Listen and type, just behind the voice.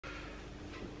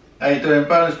How you doing?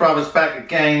 Burnz Brothers back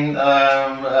again,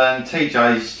 and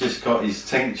TJ's just got his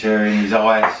tincture in his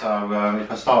eye, so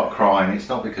if I start crying it's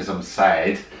not because I'm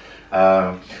sad.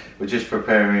 We're just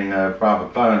preparing Brother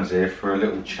Burnz here for a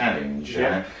little challenge.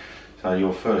 Yeah. So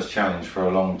your first challenge for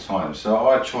a long time. So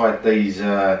I tried these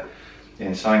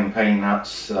insane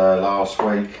peanuts last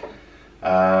week,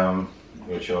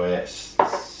 which I ate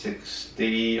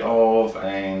 60 of,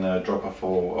 and a dropper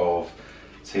full of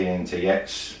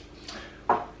TNTX.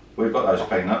 We've got those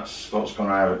peanuts. Scott's going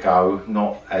to have a go,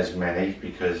 not as many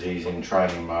because he's in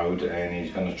training mode, and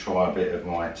he's going to try a bit of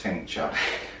my tincture.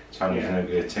 Tony's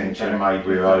nuclear tincture, made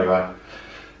with over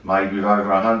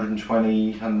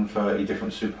 120, 130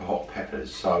 different super hot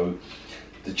peppers. So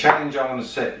the challenge I want to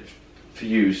set for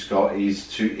you, Scott, is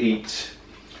to eat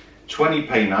 20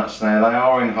 peanuts. Now they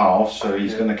are in halves, so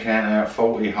he's going to count out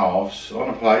 40 halves on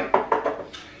a plate.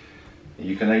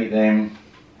 You can eat them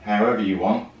however you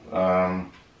want.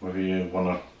 Whether you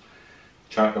want to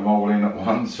chuck them all in at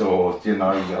once, or I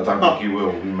don't think you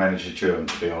will. We manage to chew them,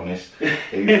 to be honest. Eat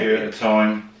a few at a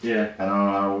time. Yeah. And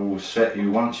I will set you,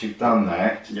 once you've done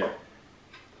that,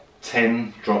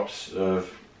 10 drops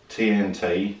of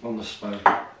TNT on the spoon.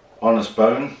 On a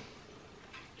spoon,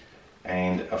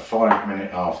 and a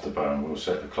 5-minute afterburn. We'll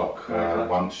set the clock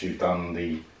once you've done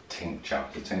the tincture.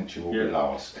 The tincture will be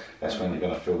last. That's when you're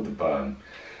going to feel the burn.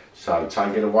 So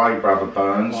take it away, Brother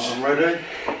Burnz. I'm ready.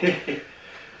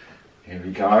 Here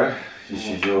we go. This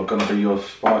is going to be your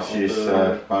spiciest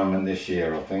moment this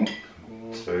year, I think.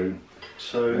 Two.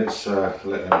 Let's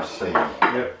let them see.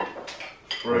 Yep.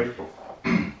 3,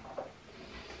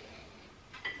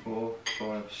 4,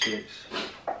 5, 6,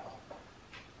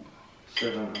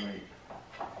 7, 8.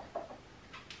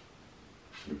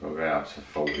 So we've got to go up to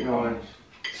 40. 9,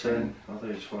 10. I'll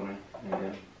do 20.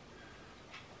 Yeah.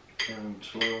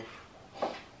 12,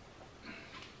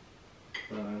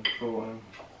 13, 14,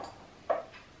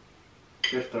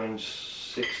 15,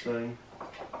 16,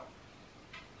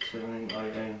 17,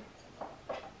 18,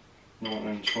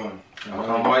 19, 20. I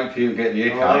can't wait for you to get the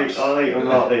hiccups. I'll eat them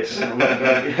like this. I'm not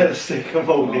going to stick them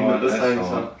all in at the same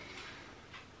time.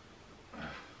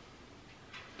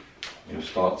 You'll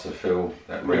start to feel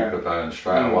that Reaper burn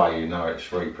straight away. You know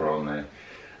it's Reaper on there.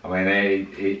 I mean,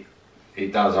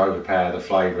 it does overpower the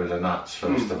flavour of the nuts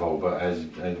first of all, but as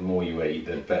the more you eat,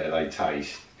 the better they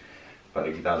taste. But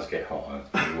it does get hotter,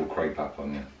 it will creep up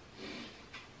on you.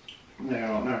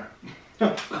 Yeah, I know.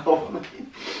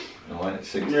 I ate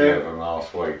 60 of them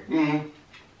last week.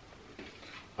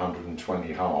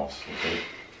 120 halves, I think.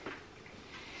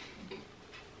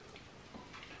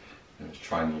 I was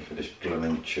training for this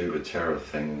blooming tube of terror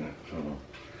thing.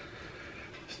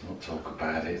 Let's not talk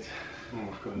about it.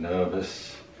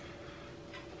 Nervous.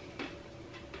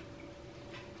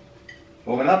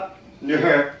 Warming up?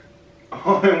 Yeah,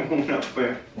 I'm warming up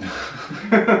there.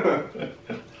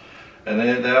 And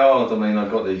they're hard. I mean, I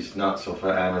got these nuts off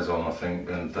at Amazon, I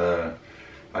think, and they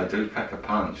do pack a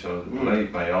punch.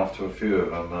 Believe me, after a few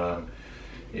of them,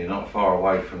 you're not far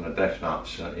away from the death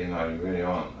nuts. You know, you really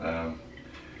aren't.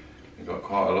 You've got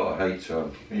quite a lot of heat to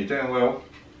them. You're doing well.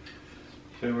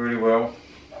 Doing really well.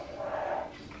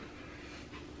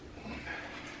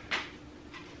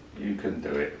 You can do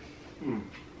it.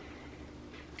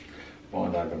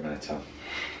 Mind over matter.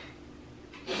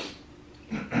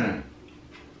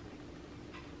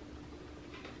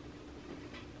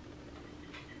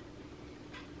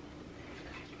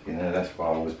 You know, that's why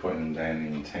I was putting them down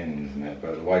in 10s and that,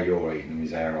 but the way you're eating them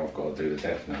is how I've got to do the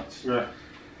death nuts. Yeah.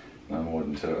 No more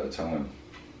than 2 at a time.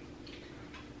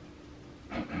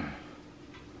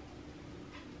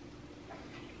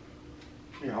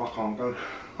 Yeah, I can't go.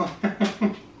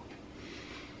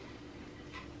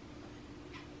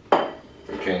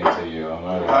 Getting to you, I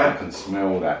know I can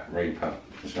smell that Reaper. I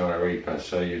can smell that Reaper.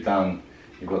 So you've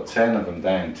got 10 of them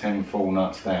down, 10 full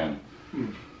nuts down.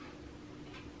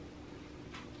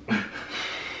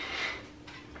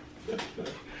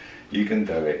 You can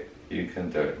do it. You can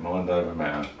do it. Mind over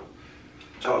matter.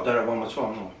 So I'll do it one more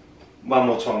time, or? One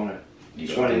more time, then. You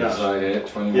 20 nuts.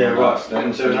 20 yeah, more right. nuts then.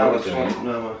 I'm doing another 20.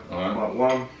 No, right.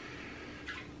 1,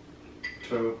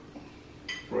 2,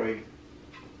 3,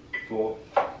 4,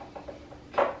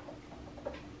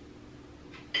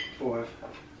 5,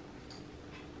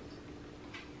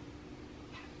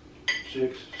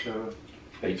 6, 7.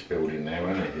 Heat's building there,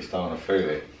 isn't it? You're starting to feel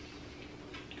it.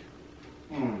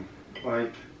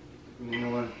 8,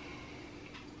 9.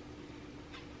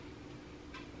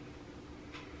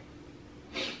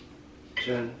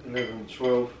 10, 11,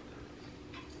 12.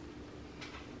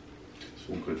 It's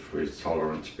all good for his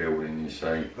tolerance building, you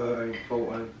say. 13,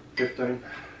 14, 15,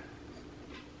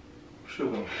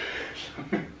 still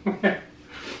got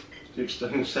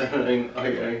 16, 17,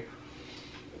 18,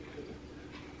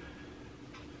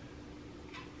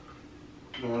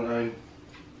 19,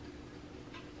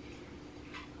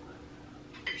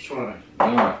 20.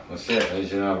 Right, that's it.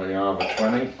 There's your other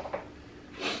 20.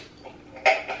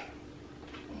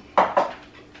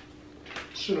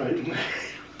 Still 18.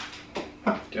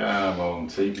 Come on,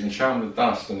 so you can show them the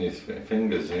dust on your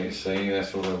fingers, you see,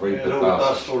 that's all the reaper Yeah, all the dust.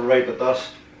 dust, all the reaper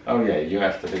dust. Oh yeah, you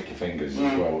have to lick your fingers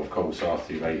as well, of course,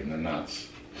 after you've eaten the nuts.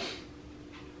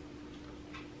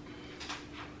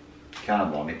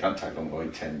 Come on, it don't take long to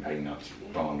eat 10 peanuts,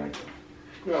 blimey.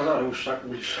 Yeah, I know, it'll suck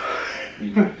me.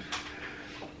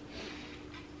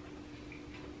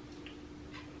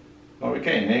 Well, we're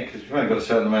getting there, because we've only got a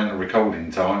certain amount of recording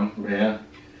time, yeah,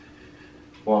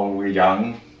 while we're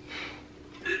young.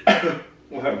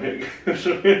 Well, Nick.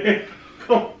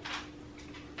 Come on.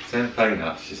 10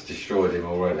 peanuts just destroyed him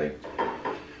already.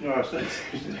 No,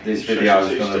 This video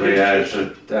is going to be how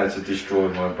to destroy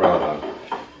my brother.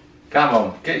 Come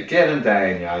on, get them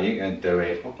down, yeah, you can do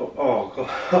it. Oh God,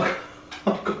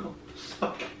 I've got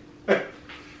suck.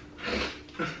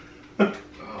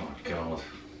 Oh God.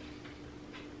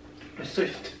 It's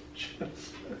these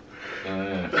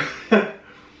dentures.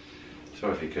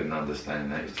 Sorry if you couldn't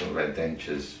understand that, he's talking about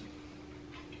dentures.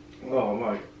 Oh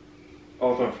mate, I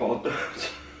don't know if I'll do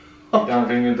it. You don't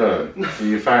think you do? So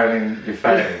you're failing.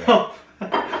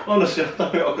 Honestly, I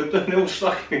don't think I could do it, all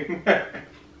stuck in there.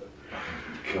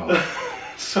 God.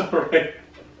 Sorry.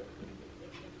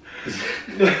 So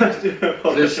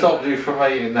it stopped you from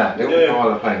eating that little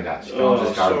pile of peanuts. You can't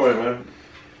just go. Sorry man.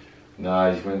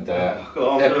 No, he's went there.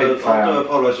 I do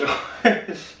apologise.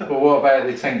 Well, what about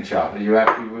the tincture? Are you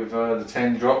happy with the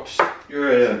 10 drops? Yeah.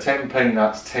 So 10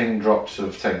 peanuts, 10 drops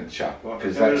of tincture.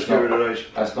 Because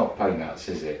that's not peanuts,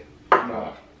 is it?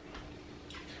 No.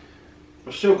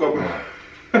 I've still got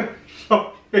one.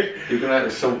 Sorry. You're going to have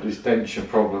to sort this denture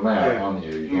problem out, Yeah. aren't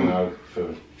you? You know,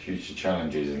 for future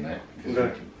challenges and that.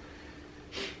 Okay.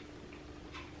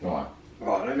 Right.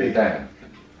 Right, let Be me. down.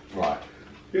 Right.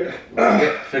 Yeah.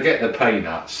 Forget the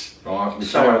peanuts, right? We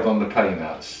Sorry. decided on the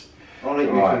peanuts. I'll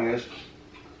eat my fingers.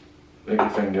 Lick your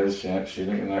fingers, yeah, so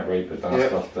you're licking that reaper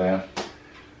dust off there.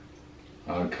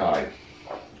 Okay.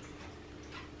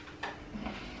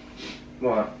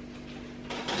 Right.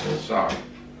 So.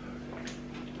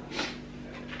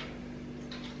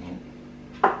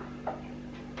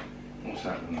 What's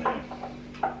happening there?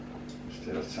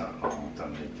 Still oh, I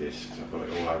don't need this because I've got it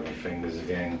all over my fingers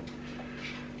again.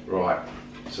 Right,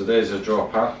 so there's a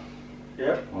dropper.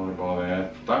 Yep. On by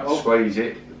there. Don't squeeze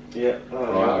it. Yeah.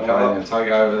 Right, okay, then take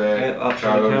it over there. Up to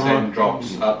Show the them 10 camera.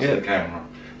 drops up to Yep. the camera.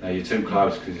 Now you're too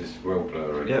close because it's real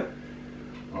blurry. Yep.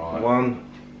 Right. 1,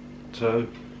 2,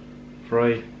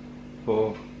 3,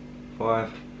 4,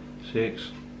 5,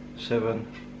 6, 7,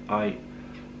 8,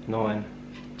 9,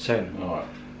 10. Right.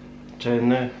 10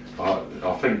 there. I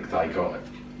think they got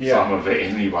some of it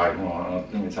anyway. Right,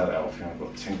 let me take that off. I've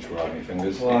got tincture on my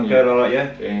fingers. Well, good, all right,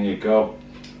 yeah. In you go.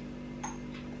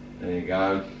 There you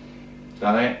go.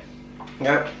 Done it?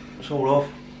 Yep, it's all off.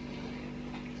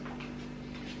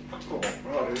 Oh,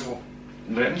 right,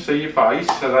 Let them see your face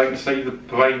so they can see the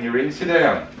plane you're in. Sit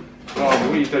down. Oh,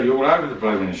 what you do? You're all over the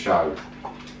blooming show.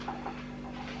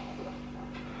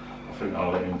 I think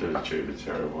I'll let him do the tube of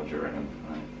terror. What do you reckon?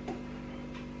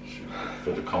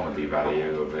 For the comedy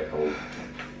value of it all.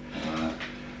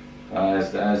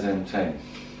 There's them 10.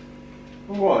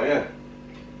 Alright, yeah.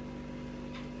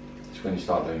 It's when you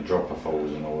start doing dropper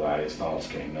falls and all that, it starts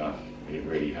getting, it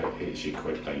really hits you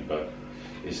quickly, but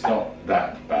it's not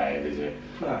that bad, is it?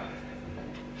 No.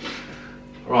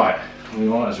 Right, we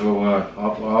might as well,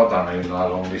 I don't even know how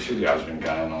long this video's been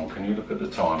going on. Can you look at the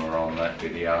timer on that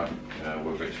video,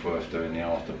 whether it's worth doing the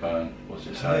afterburn? What's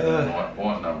it say? The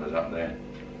white numbers up there.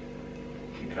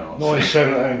 You can't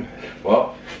 9:17.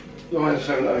 What?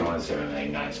 9:17.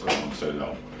 9:17, no, it's gone on too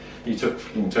long. You took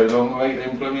too long to eat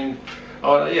them blooming,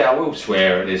 oh yeah, I will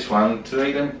swear at this one, to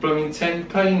eat them blooming 10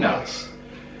 peanuts.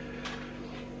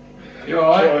 You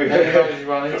alright?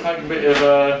 Take a bit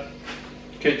of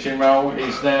kitchen roll,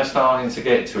 it's now starting to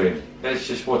get to him. Let's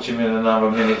just watch him in another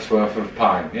minute's worth of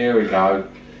pain. Here we go.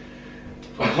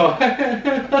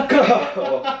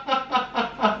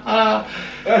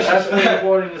 That's what you're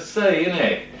wanting to see, isn't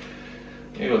it?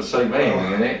 You've got to see me in a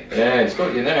minute. Yeah, it's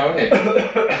got you now, isn't it?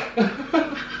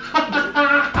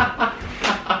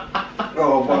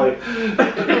 Oh, mate.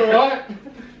 You alright?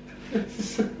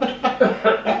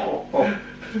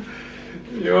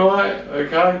 You alright?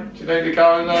 Okay. Do you need to go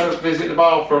and visit the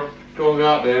bathroom? Go and go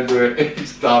up there and do it.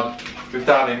 It's done. We've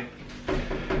done him.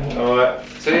 Alright.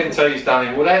 TNT's done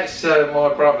it. Well, that's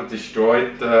my brother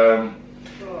destroyed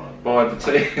by the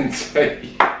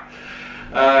TNT.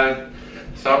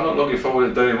 So I'm not looking forward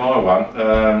to doing my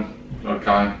one.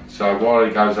 Okay, so while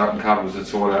he goes up and covers the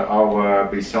toilet, I'll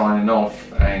be signing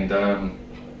off, and I've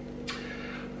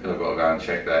got to go and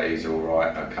check that he's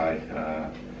alright. Okay,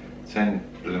 10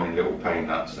 blooming little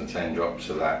peanuts and 10 drops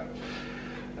of that,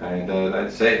 and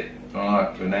that's it.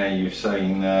 Alright, well now you've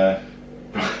seen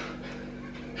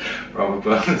Brother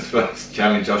Burnz' first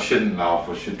challenge. I shouldn't laugh,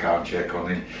 I should go and check on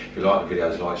him. If you like the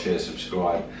videos, like, share,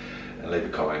 subscribe, and leave a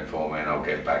comment for me, and I'll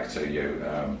get back to you.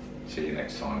 See you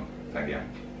next time. Thank you.